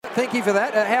Thank you for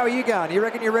that. How are you going? You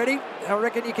reckon you're ready? I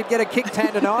reckon you could get a kick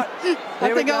tan tonight.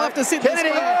 I think I'll have to sit Kennedy!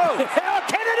 this way. Oh,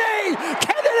 Kennedy!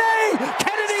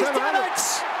 Kennedy's done it!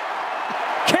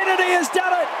 Kennedy has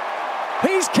done it!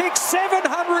 He's kicked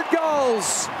 700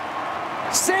 goals.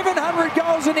 700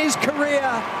 goals in his career.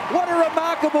 What a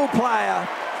remarkable player.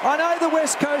 I know the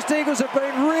West Coast Eagles have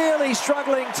been really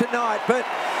struggling tonight, but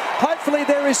hopefully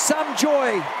there is some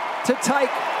joy to take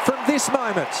from this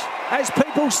moment as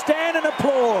people stand and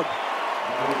applaud.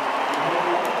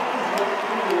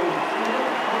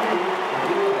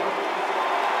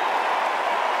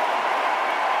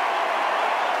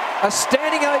 A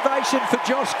standing ovation for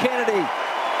Josh Kennedy.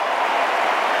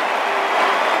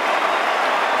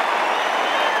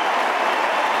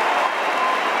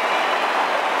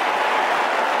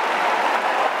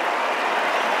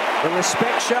 The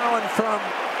respect shown from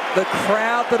the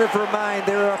crowd that have remained.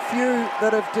 There are a few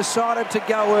that have decided to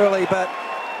go early, but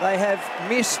they have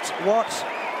missed what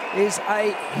is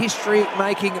a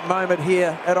history-making moment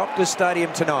here at Optus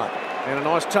Stadium tonight. And a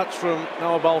nice touch from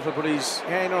Noah Bolter, put his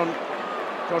hand on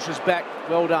Josh's back.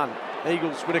 Well done.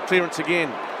 Eagles with a clearance again.